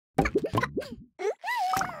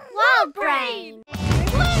WildBrain!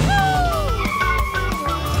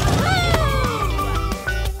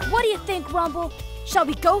 What do you think, Rumble? Shall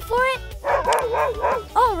we go for it?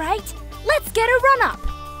 All right, let's get a run-up.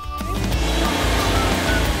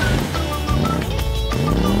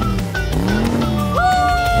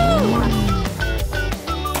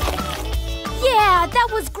 Yeah, that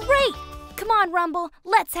was great! Come on, Rumble,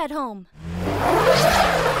 let's head home.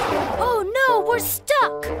 Oh no, we're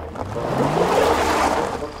stuck!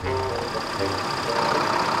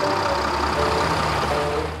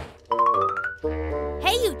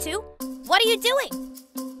 Hey, you two, what are you doing?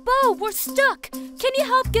 Bo, we're stuck. Can you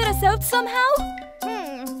help get us out somehow?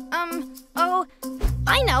 Oh,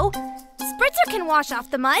 I know. Spritzer can wash off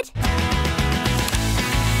the mud.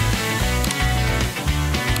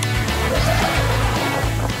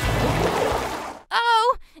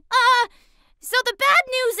 So the bad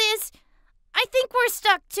news is, I think we're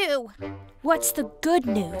stuck too. What's the good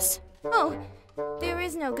news? Oh, there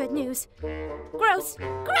is no good news. Gross.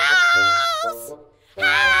 Gross!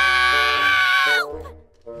 Help!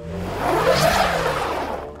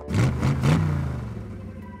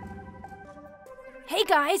 Hey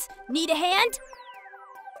guys, need a hand?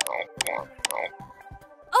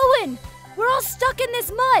 Owen, we're all stuck in this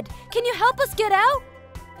mud. Can you help us get out?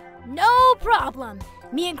 No problem.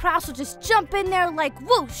 Me and Kraus will just jump in there like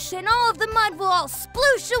whoosh, and all of the mud will all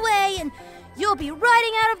sploosh away, and you'll be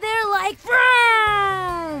riding out of there like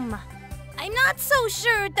vroom! I'm not so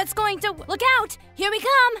sure that's going to... Look out! Here we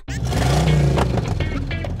come!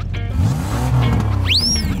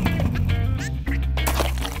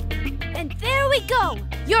 And there we go!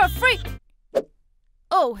 You're free!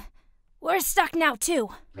 Oh, we're stuck now too.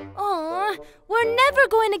 Aw, we're never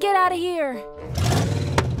going to get out of here.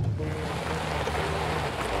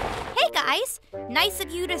 Hey guys, nice of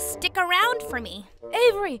you to stick around for me.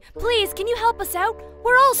 Avery, please, can you help us out?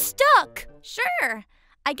 We're all stuck. Sure,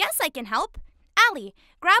 I guess I can help. Allie,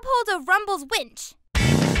 grab hold of Rumble's winch.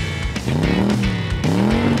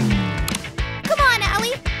 Come on,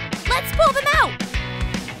 Allie, let's pull them out.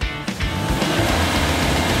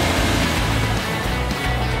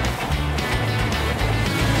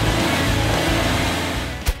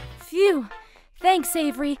 Phew, thanks,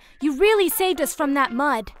 Avery. You really saved us from that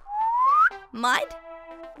mud. Mud?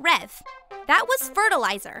 Rev, that was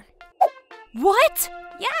fertilizer. What?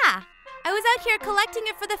 Yeah, I was out here collecting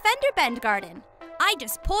it for the Fender Bend garden. I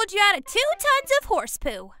just pulled you out of 2 tons of horse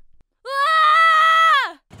poo.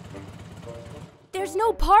 Ah! There's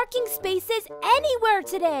no parking spaces anywhere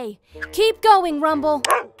today. Keep going, Rumble.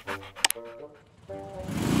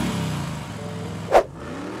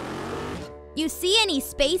 You see any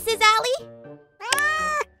spaces, Allie?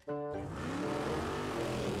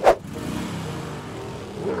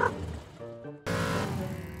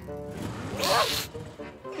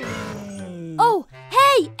 Oh,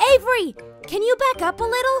 hey, Avery! Can you back up a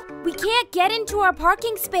little? We can't get into our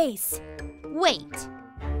parking space. Wait,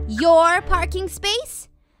 your parking space?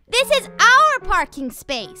 This is our parking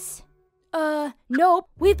space. Nope.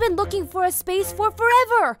 We've been looking for a space for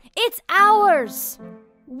forever. It's ours.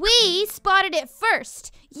 We spotted it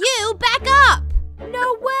first. You back up!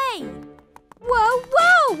 No way! Whoa,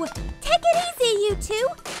 whoa! Take it easy, you two.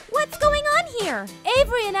 What's going on here?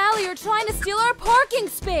 Avery and Allie are trying to steal our parking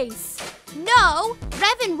space. No,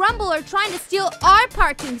 Rev and Rumble are trying to steal our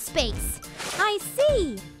parking space. I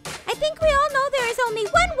see. I think we all know there is only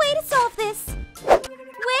one way to solve this.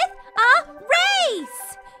 With a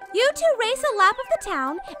race! You two race a lap of the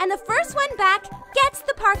town, and the first one back gets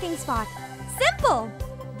the parking spot. Simple.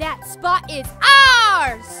 That spot is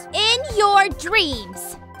ours! In your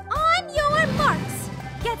dreams. On your marks.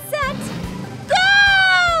 Get set. Go!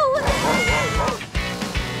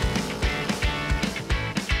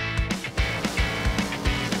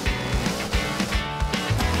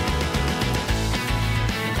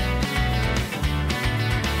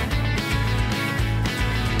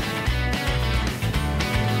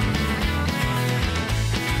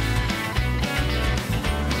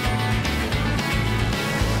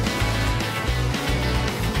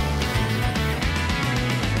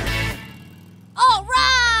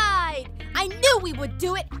 We would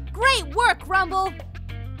do it. Great work, Rumble.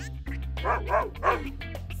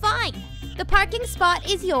 Fine. The parking spot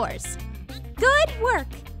is yours. Good work.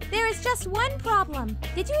 There is just one problem.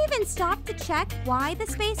 Did you even stop to check why the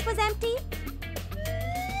space was empty?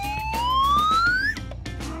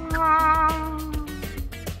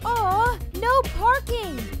 Oh, no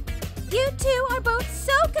parking. You two are both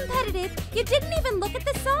so competitive, you didn't even look at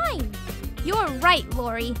the sign. You're right,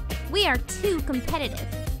 Lori. We are too competitive.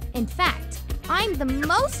 In fact, I'm the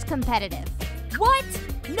most competitive. What?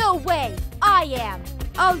 No way. I am.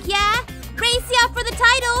 Oh yeah? Race ya for the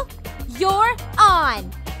title! You're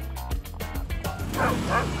on!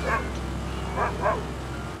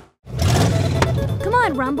 Come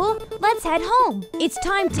on, Rumble. Let's head home. It's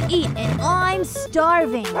time to eat and I'm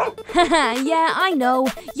starving. Haha, yeah, I know.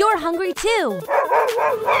 You're hungry too.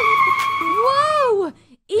 Whoa!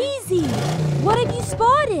 Easy! What have you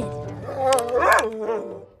spotted?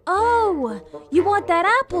 Oh, you want that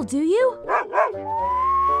apple, do you?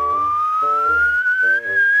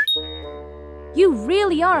 You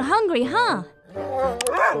really are hungry, huh?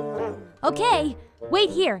 Okay,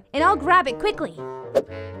 wait here and I'll grab it quickly.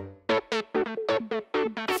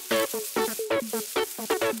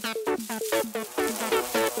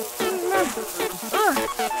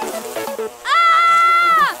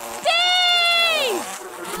 Ah! Steve!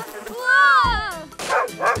 Whoa!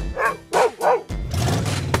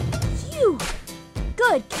 Phew!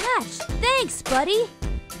 Good catch. Thanks, buddy.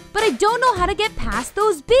 But I don't know how to get past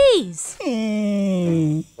those bees.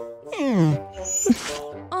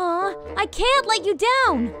 Aw, I can't let you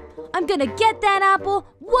down. I'm gonna get that apple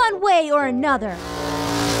one way or another.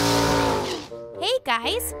 Hey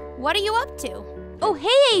guys, what are you up to? Oh,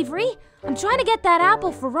 hey Avery. I'm trying to get that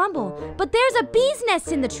apple for Rumble, but there's a bee's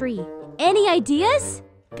nest in the tree. Any ideas?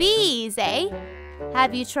 Bees, eh?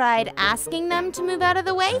 Have you tried asking them to move out of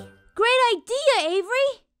the way? Great idea,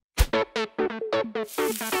 Avery.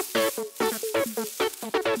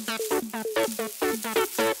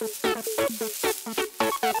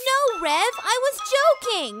 No, Rev, I was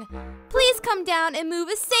joking. Please come down and move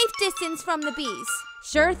a safe distance from the bees.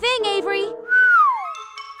 Sure thing, Avery.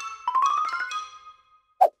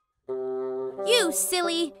 You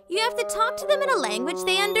silly. You have to talk to them in a language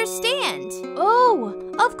they understand. Oh,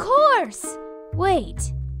 of course.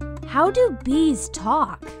 Wait, how do bees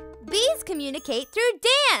talk? Bees communicate through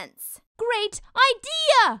dance. Great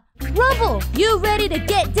idea! Rumble, you ready to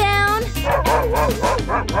get down?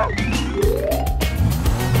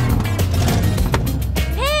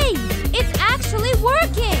 Hey, it's actually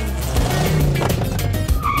working!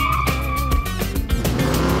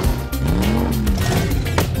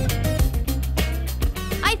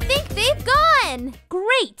 I think they've gone!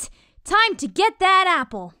 Great! Time to get that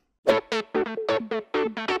apple.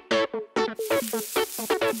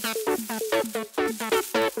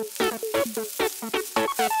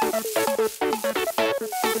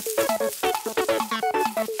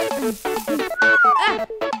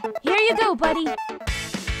 Here you go, buddy.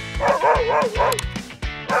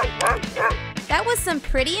 That was some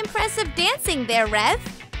pretty impressive dancing there, Rev.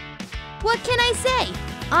 What can I say?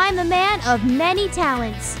 I'm a man of many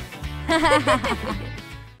talents.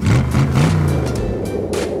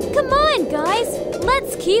 Come on, guys.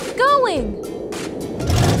 Let's keep going.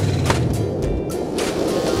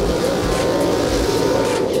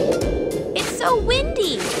 It's so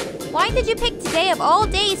windy. Why did you pick today of all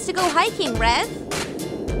days to go hiking, Rev?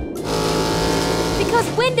 Because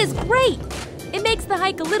wind is great. It makes the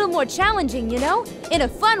hike a little more challenging, you know? In a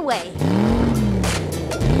fun way.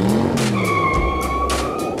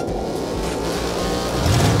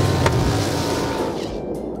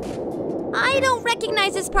 I don't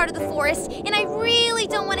recognize this part of the forest, and I really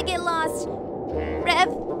don't want to get lost. Rev,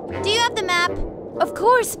 do you have the map? Of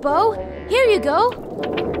course, Bo. Here you go.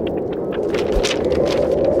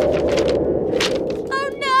 Oh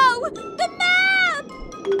no! The map!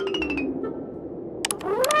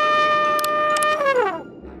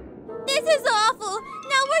 This is awful.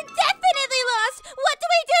 Now we're definitely lost. What do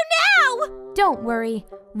we do now? Don't worry.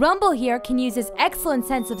 Rumble here can use his excellent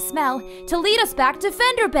sense of smell to lead us back to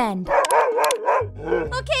Fender Bend.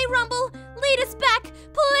 Okay, Rumble, lead us back,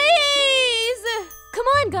 please! Come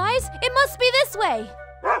on, guys, it must be this way.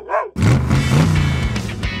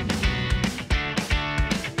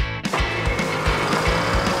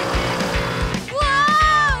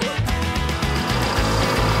 Whoa!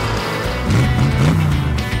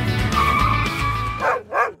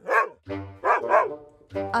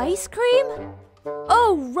 Ice cream?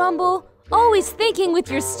 Oh, Rumble, always thinking with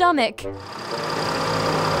your stomach.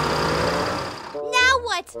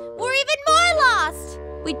 What? We're even more lost!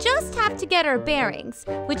 We just have to get our bearings,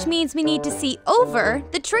 which means we need to see over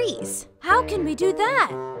the trees. How can we do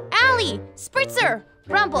that? Alley, Spritzer,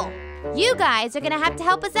 Rumble, you guys are gonna have to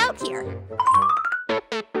help us out here.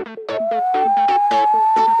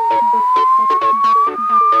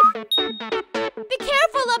 Be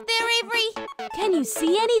careful up there, Avery! Can you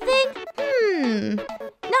see anything?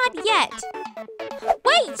 Not yet.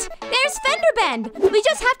 Wait! There's Fender Bend! We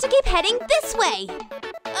just have to keep heading this way!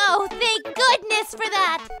 Oh, thank goodness for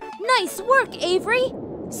that! Nice work, Avery!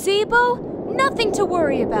 See, Bo? Nothing to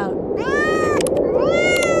worry about.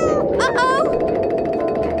 Uh-oh!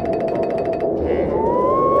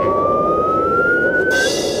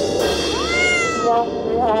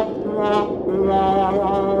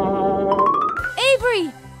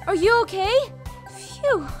 Are you okay?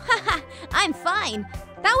 Phew, I'm fine.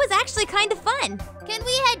 That was actually kind of fun. Can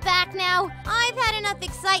we head back now? I've had enough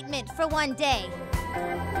excitement for one day.